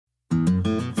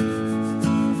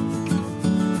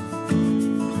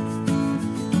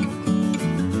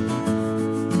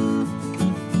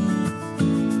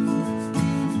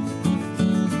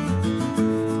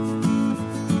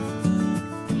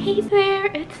there,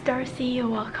 it's Darcy.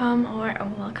 Welcome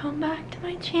back to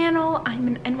my channel. I'm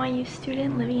an NYU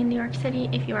student living in New York City.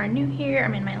 If you are new here,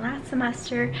 I'm in my last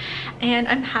semester and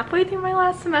I'm halfway through my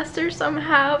last semester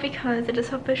somehow because it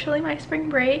is officially my spring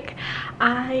break.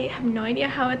 I have no idea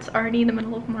how it's already the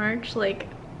middle of March,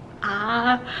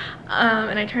 and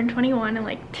I turned 21 in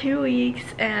like 2 weeks,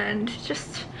 and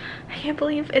just I can't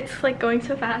believe it's like going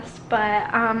so fast.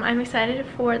 But I'm excited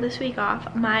for this week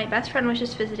off. My best friend was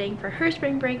just visiting for her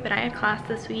spring break, but I had class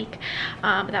this week,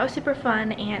 but that was super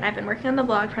fun, and I've been working on the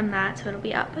vlog from that, so it'll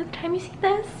be up by the time you see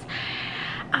this.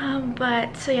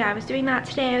 So yeah, I was doing that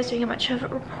today. I was doing a bunch of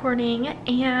reporting,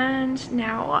 and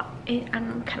now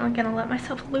I'm kind of gonna let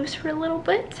myself loose for a little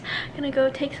bit. I'm gonna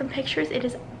go take some pictures. It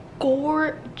is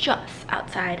gorgeous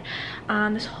outside.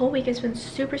 This whole week has been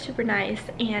super nice,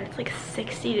 and it's like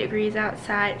 60 degrees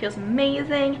outside. It feels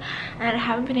amazing, and I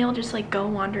haven't been able to just like go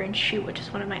wander and shoot, which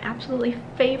is one of my absolutely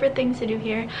favorite things to do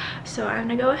here. So I'm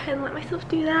gonna go ahead and let myself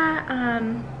do that.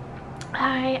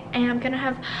 I am gonna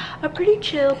have a pretty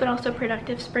chill but also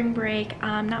productive spring break.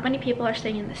 Not many people are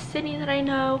staying in the city that I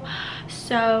know,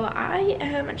 so I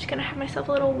am just gonna have myself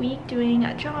a little week doing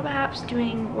job apps,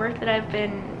 doing work that I've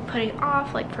been putting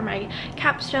off, like for my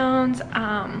capstones,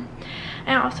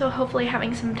 and also hopefully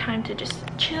having some time to just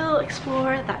chill,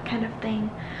 explore, that kind of thing.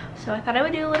 So I thought I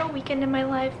would do a little weekend in my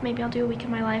life. Maybe I'll do a week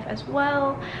in my life as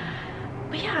well.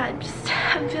 But yeah,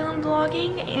 I'm feeling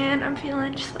vlogging, and I'm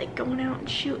feeling just like going out and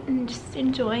shooting, just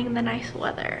enjoying the nice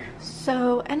weather.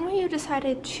 So NYU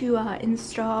decided to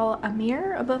install a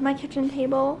mirror above my kitchen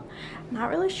table. Not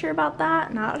really sure about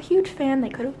that, not a huge fan. They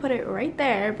could have put it right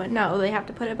there, but no, they have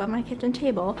to put it above my kitchen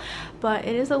table. But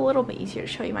it is a little bit easier to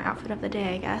show you my outfit of the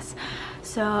day, I guess.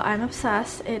 So I'm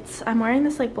obsessed. I'm wearing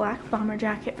this like black bomber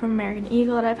jacket from American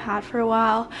Eagle that I've had for a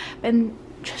while. Been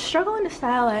struggling to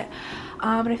style it.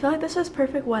 But I feel like this was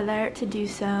perfect weather to do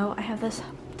so. I have this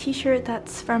t-shirt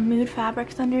that's from Mood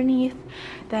Fabrics underneath,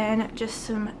 then just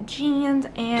some jeans,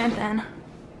 and then,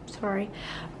 sorry,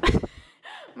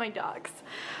 my dogs.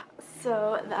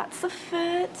 So that's the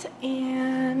fit,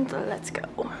 and let's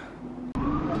go.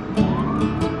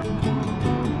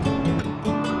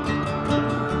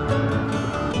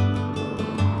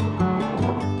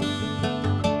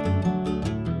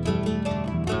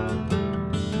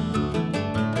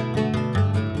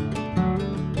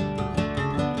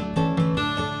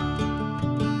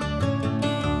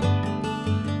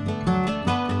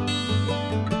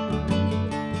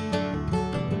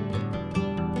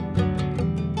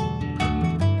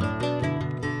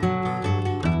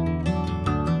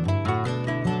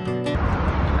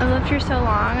 I lived here so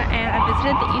long, and I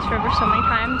visited the East River so many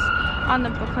times on the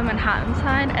Brooklyn Manhattan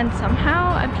side, and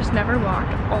somehow I've just never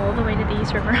walked all the way to the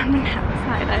East River on Manhattan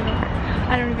side.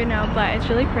 I don't even know, but it's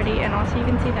really pretty, and also you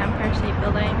can see the Empire State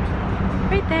Building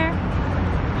right there.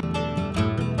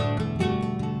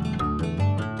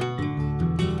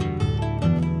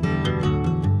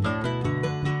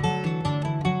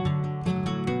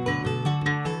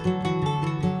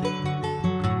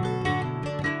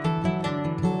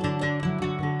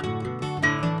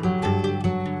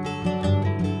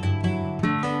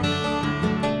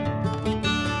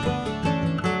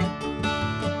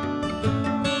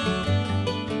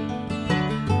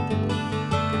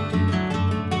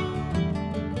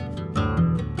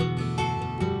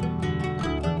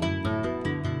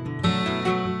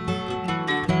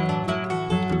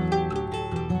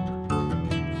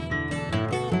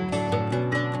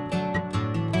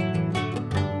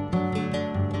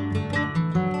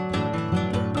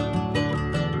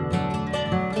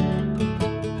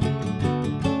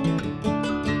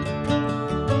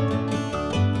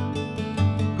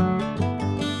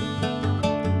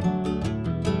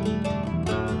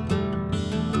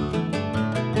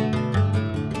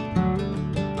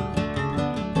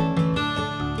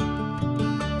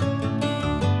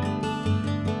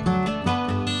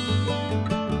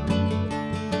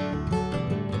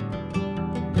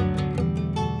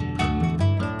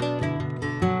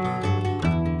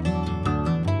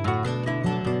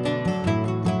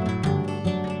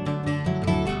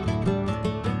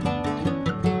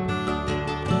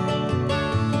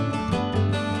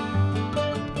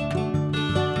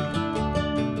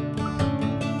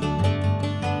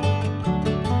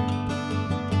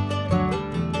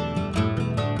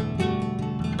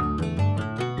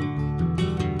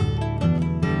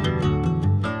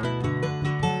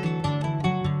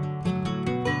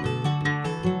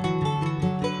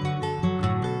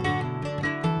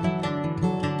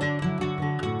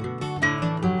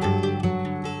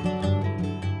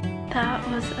 That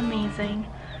was amazing.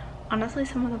 Honestly,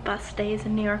 some of the best days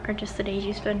in New York are just the days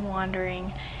you spend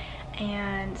wandering,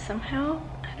 and somehow,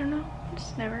 I don't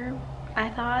know, I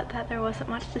thought that there wasn't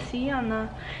much to see on the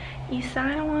east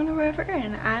side along the river,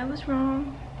 and I was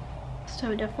wrong.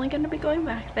 So definitely going to be going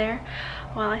back there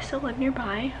while I still live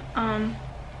nearby. I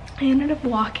ended up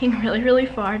walking really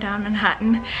far down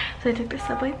Manhattan, so I took the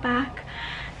subway back,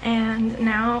 and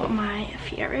now my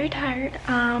feet are very tired,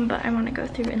 but I want to go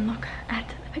through and look at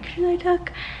the pictures I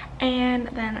took, and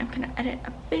then I'm gonna edit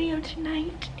a video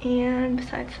tonight, and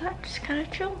besides that, just kind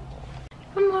of chill.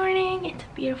 Good morning. It's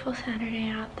a beautiful Saturday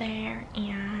out there,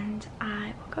 and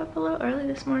I woke up a little early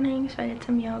this morning, so I did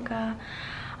some yoga.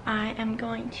 I am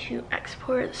going to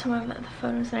export some of the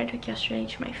photos that I took yesterday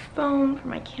to my phone for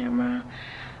my camera.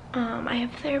 I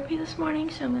have therapy this morning,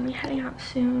 so I'm gonna be heading out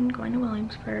soon, going to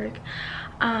Williamsburg,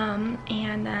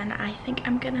 and then I think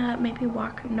I'm gonna maybe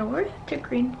walk north to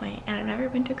Greenpoint, and I've never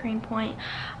been to Greenpoint,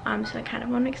 so I kind of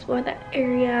want to explore that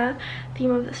area.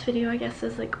 Theme of this video, I guess,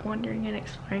 is like wandering and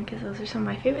exploring, because those are some of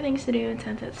my favorite things to do, and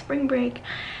since it's spring break,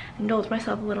 indulge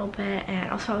myself a little bit.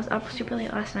 And also I was up super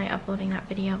late last night uploading that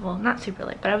video. Well, not super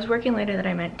late, but I was working later than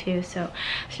I meant to, so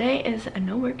today is a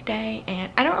no work day,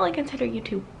 and I don't really consider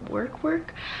YouTube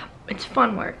work. It's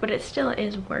fun work, but it still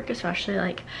is work, especially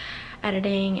like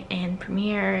editing and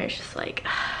Premiere. It's just like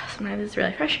sometimes it's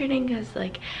really frustrating because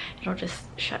like it'll just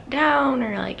shut down,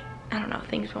 or like, I don't know,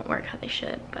 things won't work how they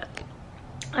should. But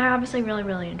I obviously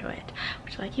really enjoy it,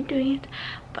 which is why I keep doing it.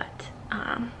 But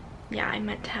yeah, I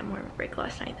meant to have more of a break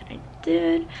last night than I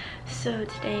did, so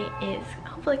today is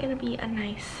hopefully gonna be a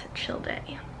nice chill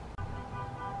day.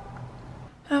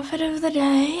 Outfit of the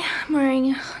day, I'm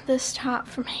wearing this top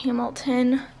from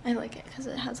Hamilton. I like it because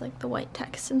it has like the white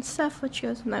text and stuff, which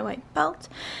goes with my white belt.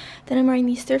 Then I'm wearing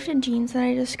these thrifted jeans that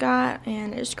I just got,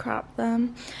 and I just cropped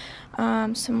them.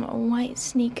 Some white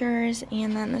sneakers,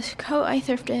 and then this coat I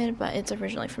thrifted, but it's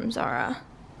originally from Zara.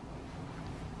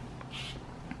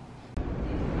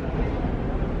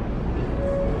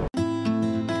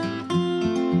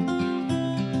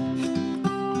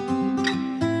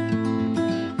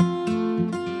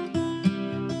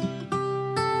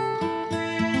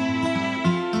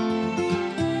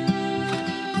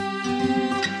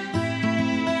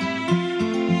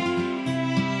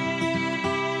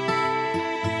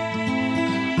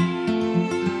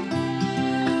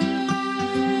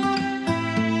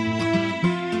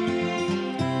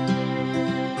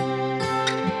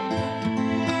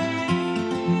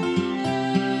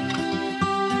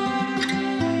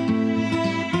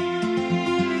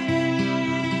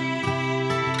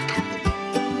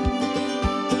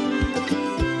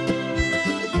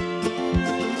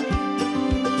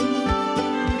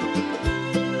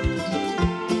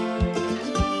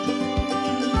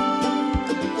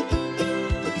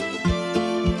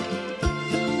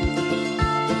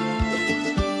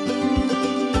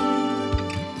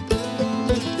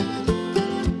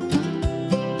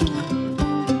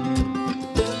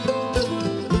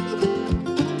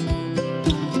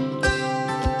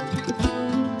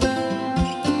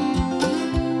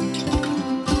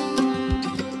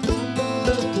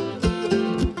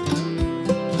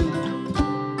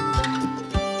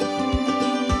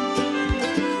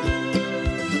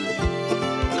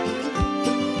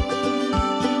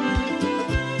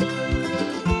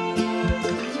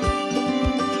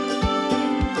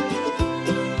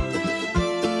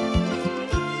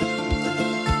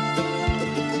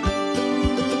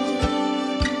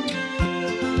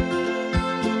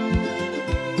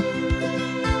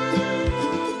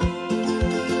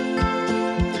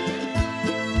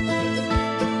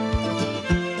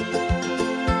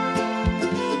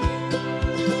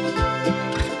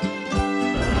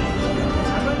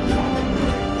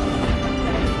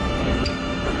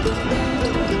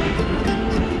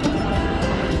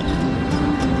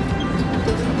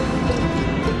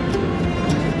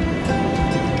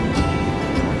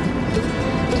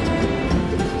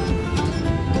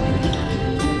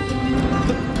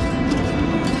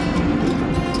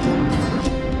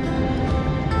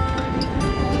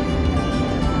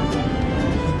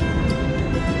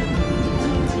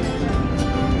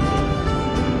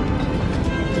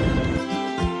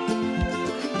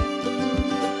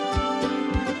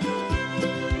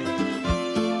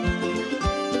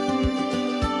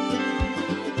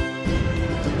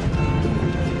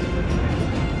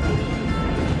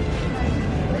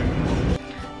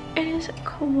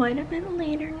 Quite a bit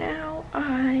later now.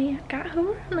 I got home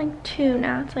around like 2.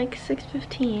 Now it's like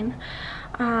 6:15.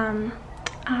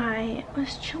 I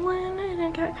was chilling and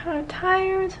I got kind of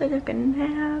tired, so I took a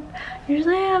nap.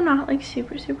 Usually I'm not like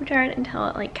super tired until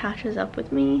it like catches up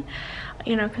with me,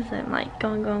 you know, because I'm like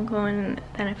going, and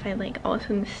then if I like all of a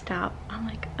sudden stop, I'm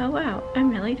like, oh wow,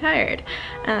 I'm really tired,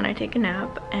 and then I take a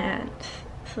nap and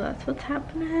so that's what's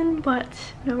happening, but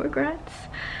no regrets.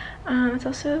 It's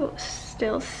also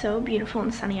still so beautiful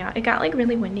and sunny out. It got like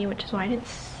really windy, which is why I didn't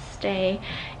stay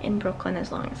in Brooklyn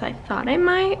as long as I thought I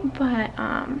might, but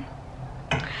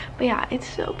yeah, it's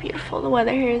so beautiful. The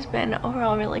weather here has been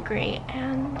overall really great,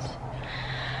 and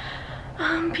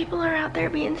people are out there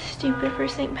being stupid for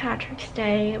St. Patrick's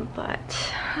Day, but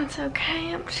that's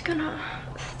okay. I'm just gonna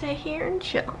stay here and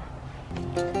chill.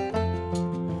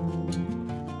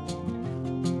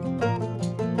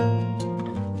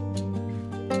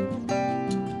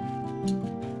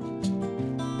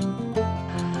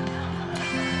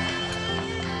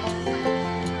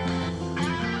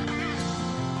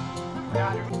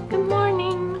 Good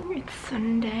morning. It's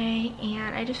Sunday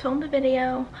and I just filmed a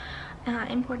video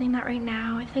importing that right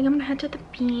now. I think I'm gonna head to the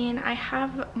Bean. I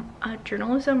have a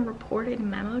journalism reported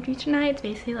memo due tonight. It's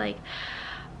basically like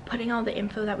putting all the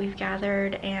info that we've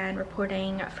gathered and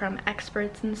reporting from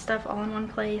experts and stuff all in one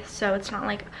place. So it's not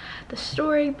like the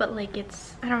story, but like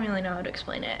it's, I don't really know how to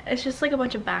explain it. It's just like a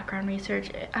bunch of background research.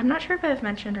 I'm not sure if I've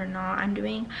mentioned or not, I'm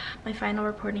doing my final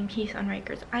reporting piece on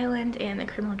Rikers Island and the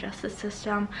criminal justice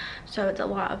system. So it's a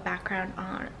lot of background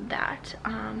on that.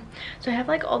 So I have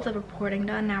like all the reporting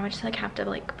done. Now I just like have to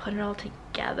like put it all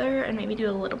together and maybe do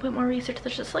a little bit more research.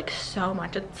 There's just like so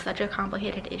much. It's such a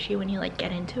complicated issue when you like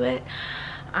get into it.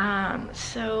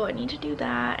 So I need to do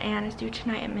that, and it's due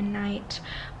tonight at midnight,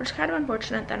 which is kind of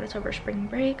unfortunate that it's over spring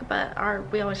break,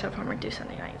 but we always have homework due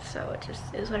Sunday night, so it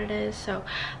just is what it is. So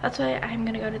that's why I'm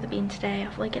gonna go to the Bean today.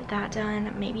 Hopefully get that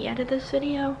done, maybe edit this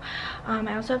video.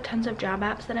 I also have tons of job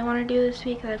apps that I want to do this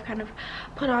week that I've kind of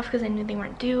put off because I knew they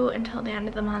weren't due until the end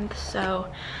of the month.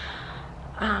 So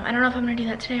I don't know if I'm gonna do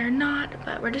that today or not,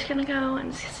 but we're just gonna go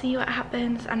and see what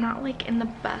happens. I'm not like in the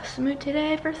best mood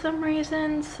today for some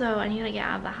reason, so I need to get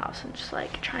out of the house and just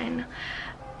like try and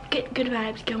get good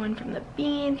vibes going from the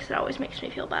Bean because it always makes me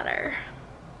feel better.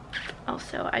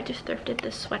 Also, I just thrifted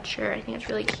this sweatshirt. I think it's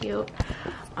really cute.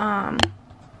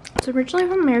 It's originally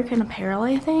from American Apparel,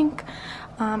 I think.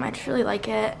 I just really like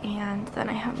it. And then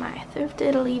I have my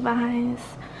thrifted Levi's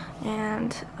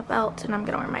and a belt, and I'm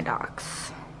gonna wear my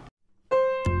Docs.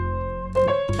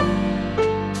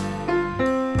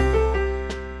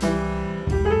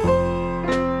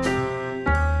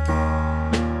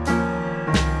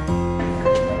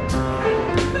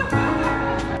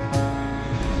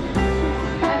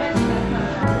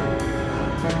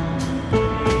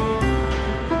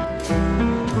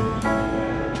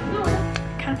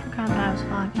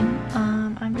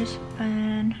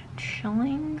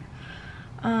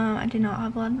 I did not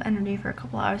have a lot of energy for a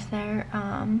couple hours there.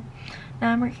 Now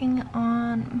I'm working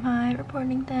on my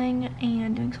reporting thing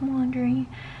and doing some laundry.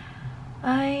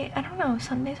 I don't know,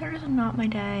 Sundays are just not my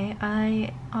day.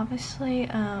 I obviously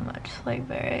just like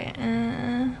very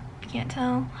you can't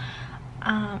tell.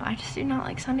 I just do not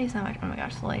like Sundays that much. Oh my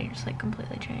gosh, the lighting just like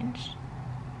completely changed.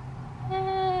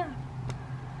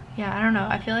 Yeah, I don't know,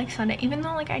 I feel like Sunday, even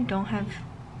though like I don't have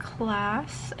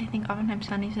class, I think oftentimes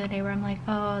Sunday's the day where I'm like,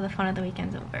 oh, the fun of the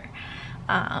weekend's over.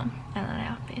 And then I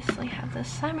obviously have the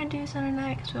assignment due Sunday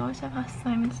night because we always have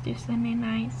assignments due Sunday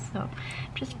night. So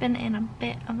I've just been in a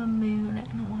bit of a mood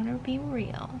and I want to be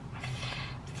real.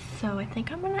 So I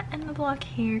think I'm gonna end the vlog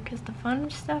here because the fun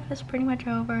stuff is pretty much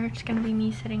over. It's gonna be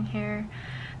me sitting here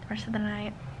the rest of the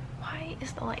night. Why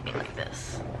is the lighting like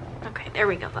this? Okay, there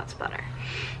we go, that's better.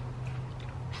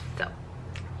 So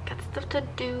got stuff to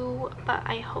do, but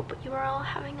I hope you are all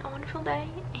having a wonderful day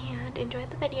and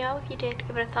enjoyed the video. If you did,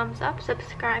 give it a thumbs up,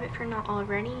 subscribe if you're not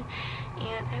already,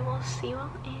 and I will see you all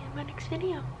in my next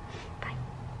video.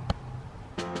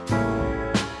 Bye.